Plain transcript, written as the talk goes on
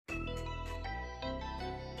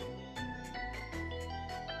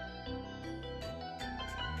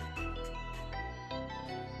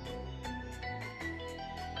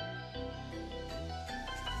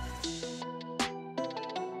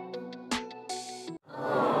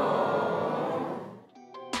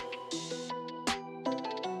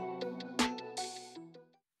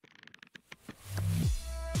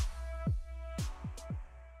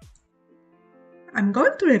I'm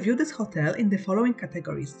going to review this hotel in the following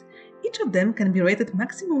categories. Each of them can be rated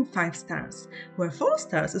maximum 5 stars, where 4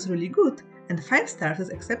 stars is really good and 5 stars is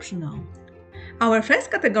exceptional. Our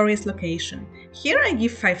first category is location. Here I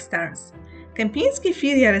give 5 stars. Kempinski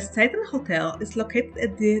Vier Jahreszeiten Hotel is located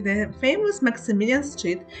at the famous Maximilian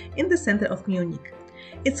Street in the center of Munich.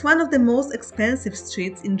 It's one of the most expensive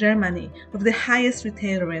streets in Germany, with the highest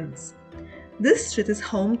retail rents. This street is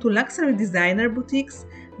home to luxury designer boutiques,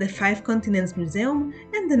 the Five Continents Museum,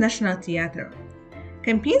 and the National Theatre.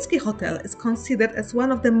 Kempinski Hotel is considered as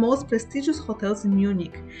one of the most prestigious hotels in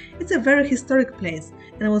Munich. It's a very historic place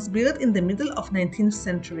and was built in the middle of 19th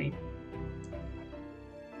century.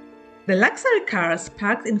 The luxury cars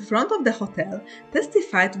parked in front of the hotel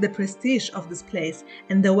testify to the prestige of this place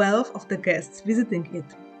and the wealth of the guests visiting it.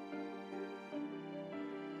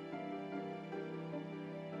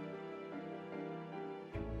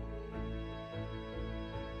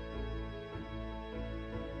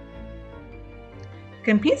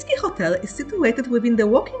 Kempinski Hotel is situated within the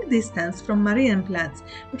walking distance from Marienplatz,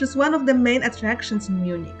 which is one of the main attractions in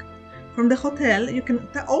Munich. From the hotel, you can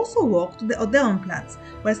also walk to the Odeonplatz,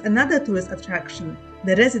 where is another tourist attraction,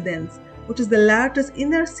 the Residence, which is the largest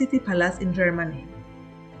inner city palace in Germany.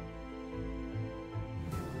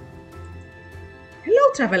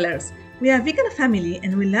 Hello travelers! We are a vegan family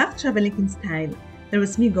and we love traveling in style. There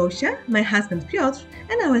is me, Gosia, my husband Piotr,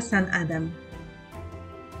 and our son Adam.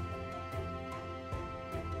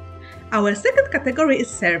 Our second category is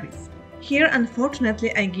service. Here,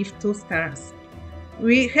 unfortunately, I give 2 stars.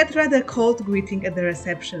 We had rather cold greeting at the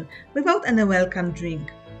reception, without any welcome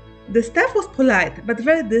drink. The staff was polite, but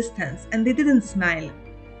very distant, and they didn't smile.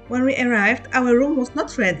 When we arrived, our room was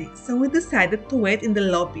not ready, so we decided to wait in the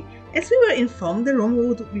lobby, as we were informed the room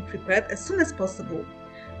would be prepared as soon as possible.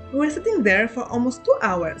 We were sitting there for almost 2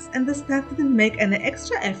 hours, and the staff didn't make any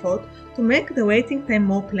extra effort to make the waiting time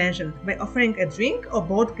more pleasant by offering a drink or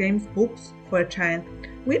board games books for a child,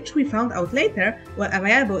 which we found out later were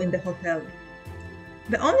available in the hotel.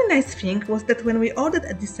 The only nice thing was that when we ordered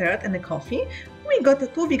a dessert and a coffee, we got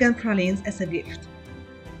 2 vegan pralines as a gift.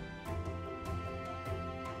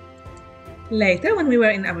 Later, when we were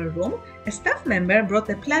in our room, a staff member brought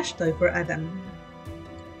a plush toy for Adam.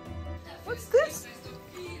 What's this?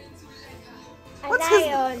 A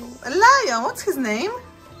lion. A lion. What's his name?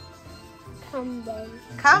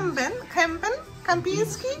 Kempinski?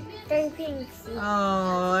 Kempinski.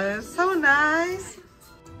 Oh, so nice.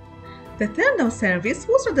 The turn-down service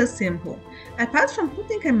was rather simple. Apart from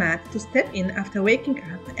putting a mat to step in after waking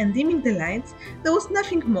up and dimming the lights, there was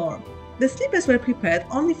nothing more. The slippers were prepared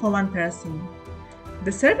only for 1 person.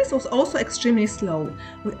 The service was also extremely slow.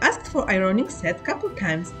 We asked for ironing set couple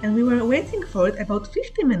times and we were waiting for it about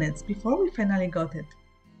 50 minutes before we finally got it.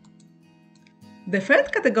 The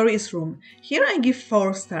third category is room. Here I give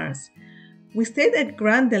 4 stars. We stayed at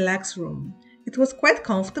Grand Deluxe room. It was quite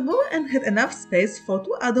comfortable and had enough space for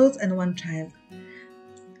 2 adults and 1 child.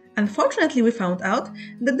 Unfortunately, we found out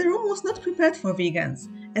that the room was not prepared for vegans,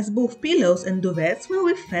 as both pillows and duvets were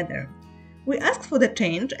with feather. We asked for the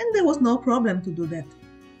change and there was no problem to do that.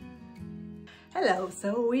 Hello,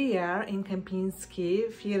 so we are in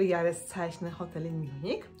Kempinski Vier Jahreszeiten Hotel in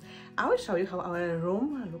Munich. I will show you how our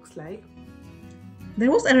room looks like. There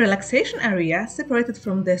was a relaxation area separated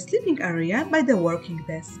from the sleeping area by the working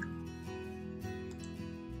desk.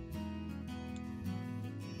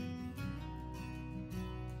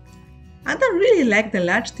 Adam really liked the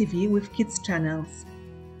large TV with kids' channels.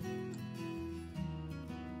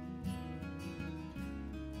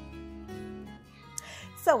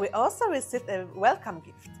 So we also received a welcome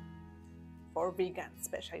gift for vegans,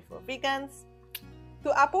 especially for vegans.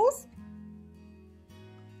 2 apples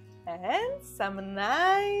and some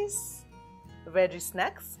nice veggie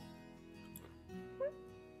snacks.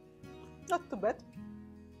 Not too bad.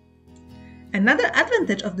 Another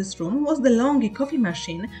advantage of this room was the Longi coffee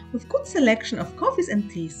machine with good selection of coffees and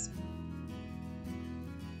teas.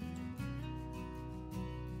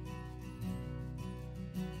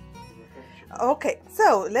 Okay,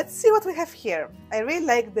 so let's see what we have here. I really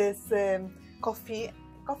like this coffee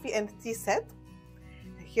and tea set.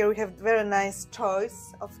 Here we have very nice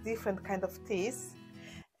choice of different kind of teas,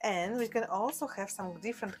 and we can also have some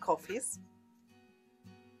different coffees.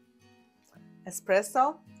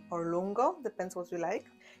 Espresso or lungo, depends what you like.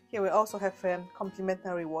 Here we also have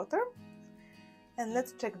complimentary water. And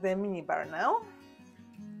let's check the mini bar now.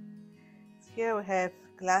 Here we have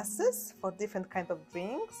glasses for different kind of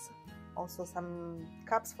drinks. Also some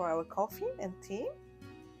cups for our coffee and tea.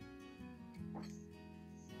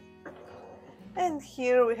 And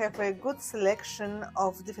here we have a good selection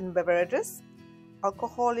of different beverages.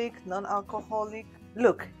 alcoholic, non-alcoholic.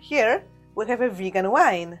 Look, here we have a vegan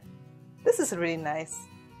wine. This is really nice.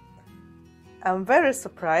 I'm very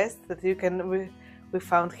surprised that we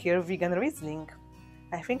found here vegan Riesling.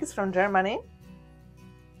 I think it's from Germany.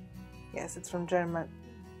 Yes, it's from Germany.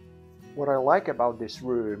 What I like about this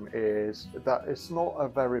room is that it's not a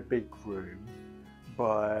very big room,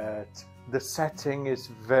 but the setting is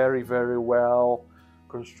very, very well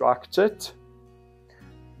constructed.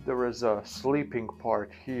 There is a sleeping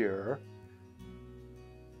part here,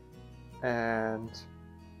 and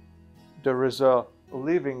there is a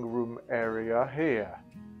living room area here.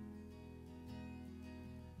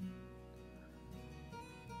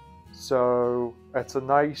 So it's a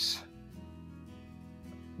nice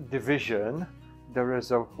division. There is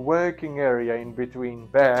a working area in between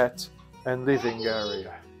bed and living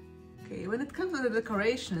area. Okay, when it comes to the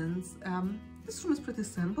decorations, this room is pretty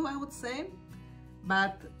simple, I would say.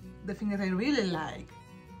 But the thing that I really like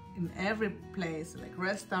in every place, like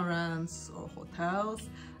restaurants or hotels,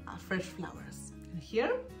 are fresh flowers. And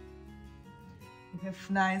here we have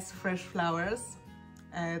nice fresh flowers.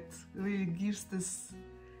 It really gives this,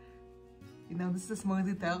 this is a small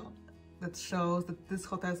detail that shows that this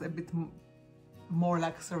hotel is a bit more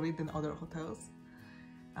luxury than other hotels.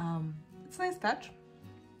 It's a nice touch.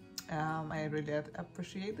 I really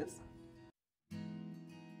appreciate this.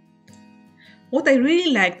 What I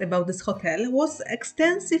really liked about this hotel was the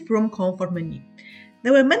extensive room comfort menu.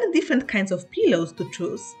 There were many different kinds of pillows to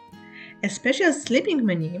choose, a special sleeping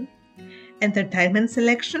menu, entertainment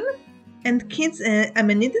selection, and kids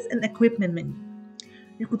amenities and equipment menu.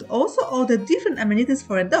 You could also order different amenities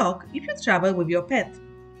for a dog if you travel with your pet.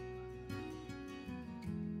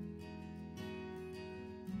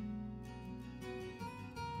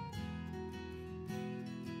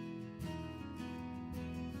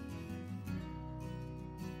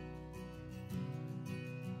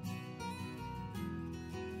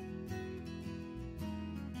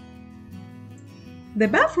 The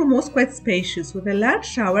bathroom was quite spacious with a large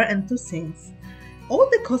shower and 2 sinks. All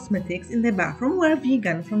the cosmetics in the bathroom were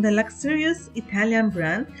vegan from the luxurious Italian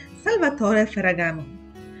brand Salvatore Ferragamo.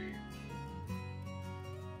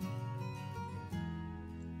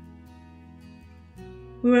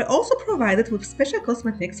 We were also provided with special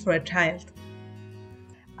cosmetics for a child.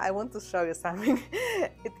 I want to show you something.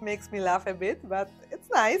 It makes me laugh a bit, but it's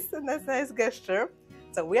nice and it's a nice gesture.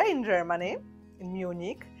 So we are in Germany, in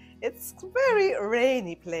Munich. It's a very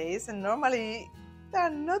rainy place and normally there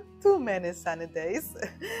are not too many sunny days.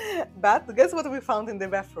 But guess what we found in the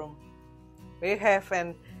bathroom? We have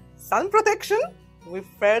a sun protection with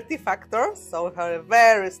 30 factor, so we have a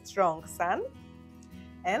very strong sun.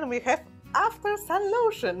 And we have after sun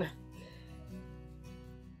lotion.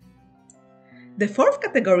 The fourth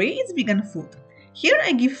category is vegan food. Here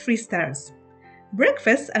I give 3 stars.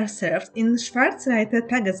 Breakfasts are served in Schwarzreiter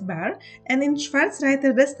Tagesbar and in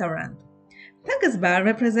Schwarzreiter Restaurant. Tagesbar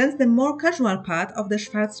represents the more casual part of the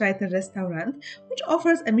Schwarzreiter restaurant, which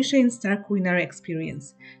offers a Michelin star culinary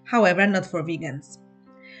experience, however not for vegans.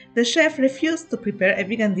 The chef refused to prepare a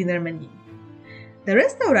vegan dinner menu. The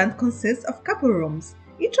restaurant consists of couple rooms,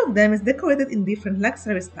 each of them is decorated in different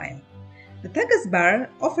luxury style. The Tagesbar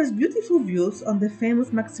offers beautiful views on the famous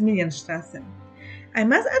Maximilianstraße. I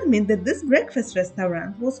must admit that this breakfast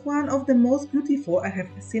restaurant was one of the most beautiful I have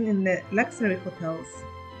seen in the luxury hotels.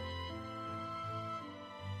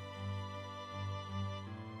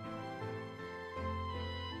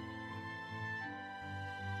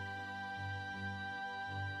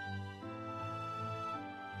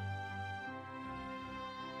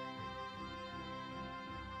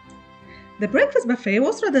 The breakfast buffet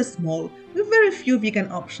was rather small, with very few vegan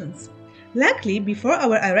options. Luckily, before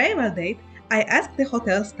our arrival date, I asked the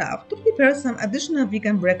hotel staff to prepare some additional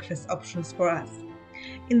vegan breakfast options for us.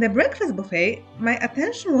 In the breakfast buffet, my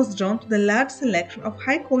attention was drawn to the large selection of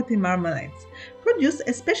high-quality marmalades, produced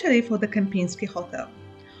especially for the Kempinski Hotel.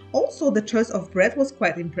 Also, the choice of bread was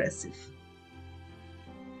quite impressive.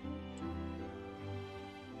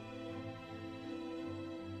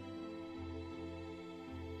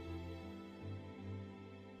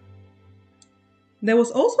 There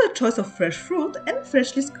was also a choice of fresh fruit and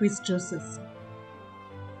freshly squeezed juices.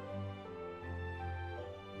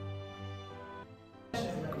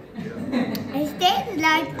 I stayed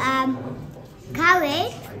like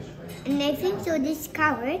carrot, and I think so this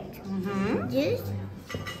carrot juice.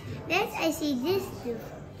 Then I see this juice.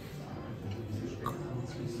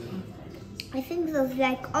 I think it was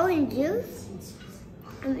like orange juice.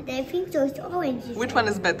 And I think so it's orange juice. Which one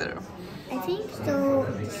is better? I think so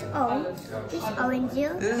this orange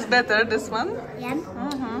juice. This is better, this one? Yeah.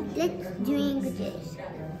 Let's drink this.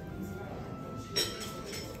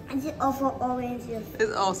 And it's also orange juice.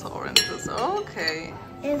 It's also orange juice. Okay,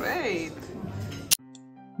 great.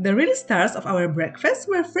 The real stars of our breakfast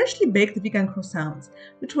were freshly baked vegan croissants,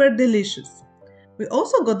 which were delicious. We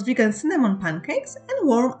also got vegan cinnamon pancakes and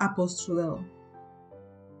warm apple strudel.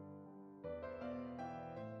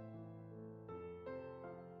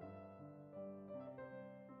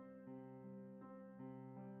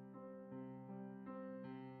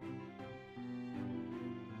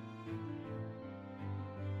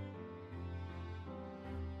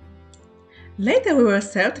 Later we were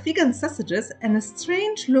served vegan sausages and a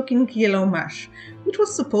strange-looking yellow mush, which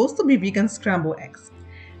was supposed to be vegan scrambled eggs.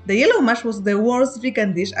 The yellow mush was the worst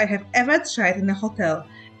vegan dish I have ever tried in a hotel,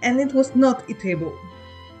 and it was not eatable.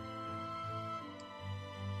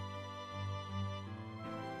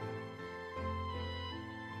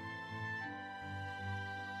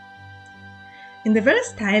 In the very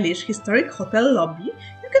stylish historic hotel lobby,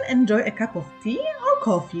 you can enjoy a cup of tea or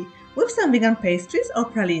coffee with some vegan pastries or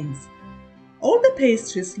pralines. All the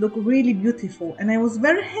pastries look really beautiful, and I was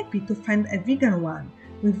very happy to find a vegan one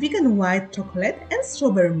with vegan white chocolate and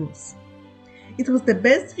strawberry mousse. It was the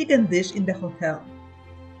best vegan dish in the hotel.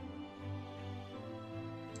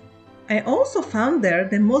 I also found there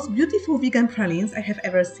the most beautiful vegan pralines I have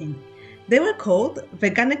ever seen. They were called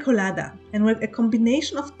Vegane Colada and were a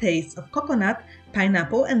combination of tastes of coconut,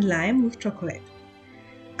 pineapple and lime with chocolate.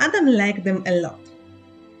 Adam liked them a lot.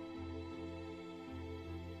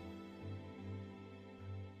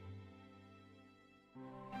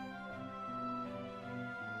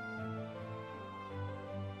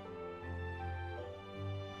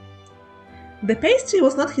 The pastry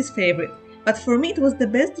was not his favorite, but for me it was the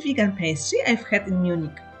best vegan pastry I've had in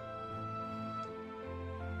Munich.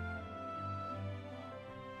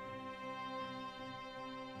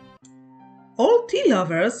 All tea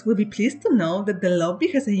lovers will be pleased to know that the lobby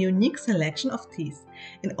has a unique selection of teas.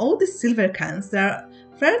 In all these silver cans there are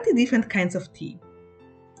 30 different kinds of tea.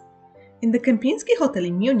 In the Kempinski Hotel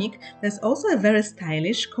in Munich there's also a very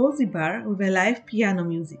stylish, cozy bar with a live piano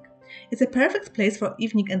music. It's a perfect place for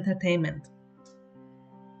evening entertainment.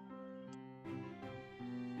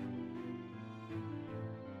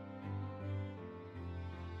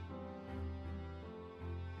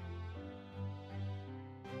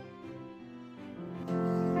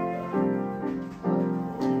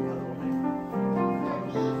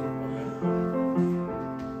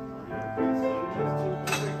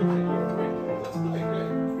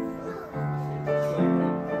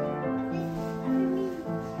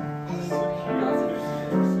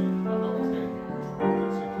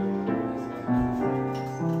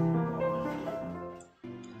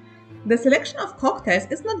 The selection of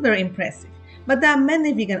cocktails is not very impressive, but there are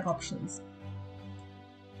many vegan options.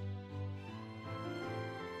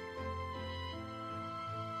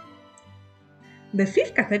 The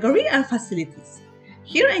fifth category are facilities.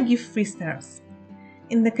 Here I give 3 stars.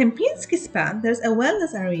 In the Kempinski Spa there's a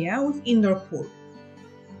wellness area with indoor pool.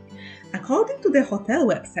 According to the hotel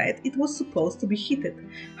website, it was supposed to be heated,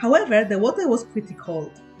 however the water was pretty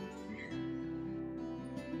cold.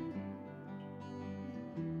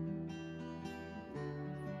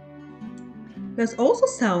 There's also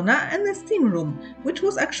sauna and a steam room, which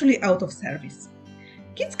was actually out of service.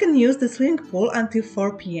 Kids can use the swimming pool until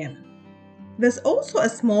 4 p.m. There's also a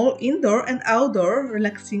small indoor and outdoor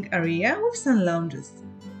relaxing area with sun lounges.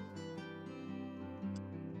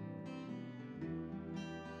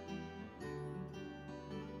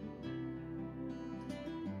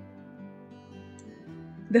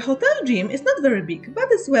 The hotel gym is not very big,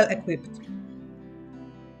 but is well equipped.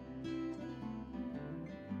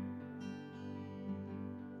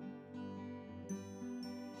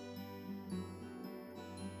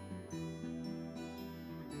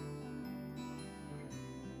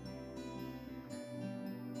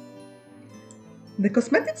 The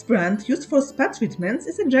cosmetics brand used for spa treatments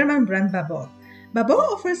is a German brand Babor. Babor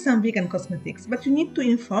offers some vegan cosmetics, but you need to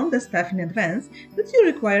inform the staff in advance that you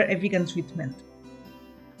require a vegan treatment.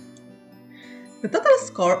 The total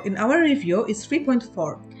score in our review is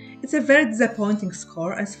 3.4. It's a very disappointing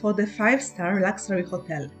score as for the 5-star luxury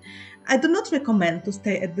hotel. I do not recommend to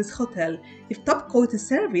stay at this hotel if top quality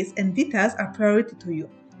service and details are priority to you.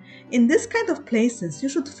 In this kind of places, you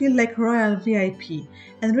should feel like royal VIP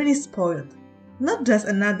and really spoiled, not just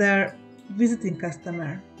another visiting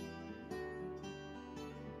customer.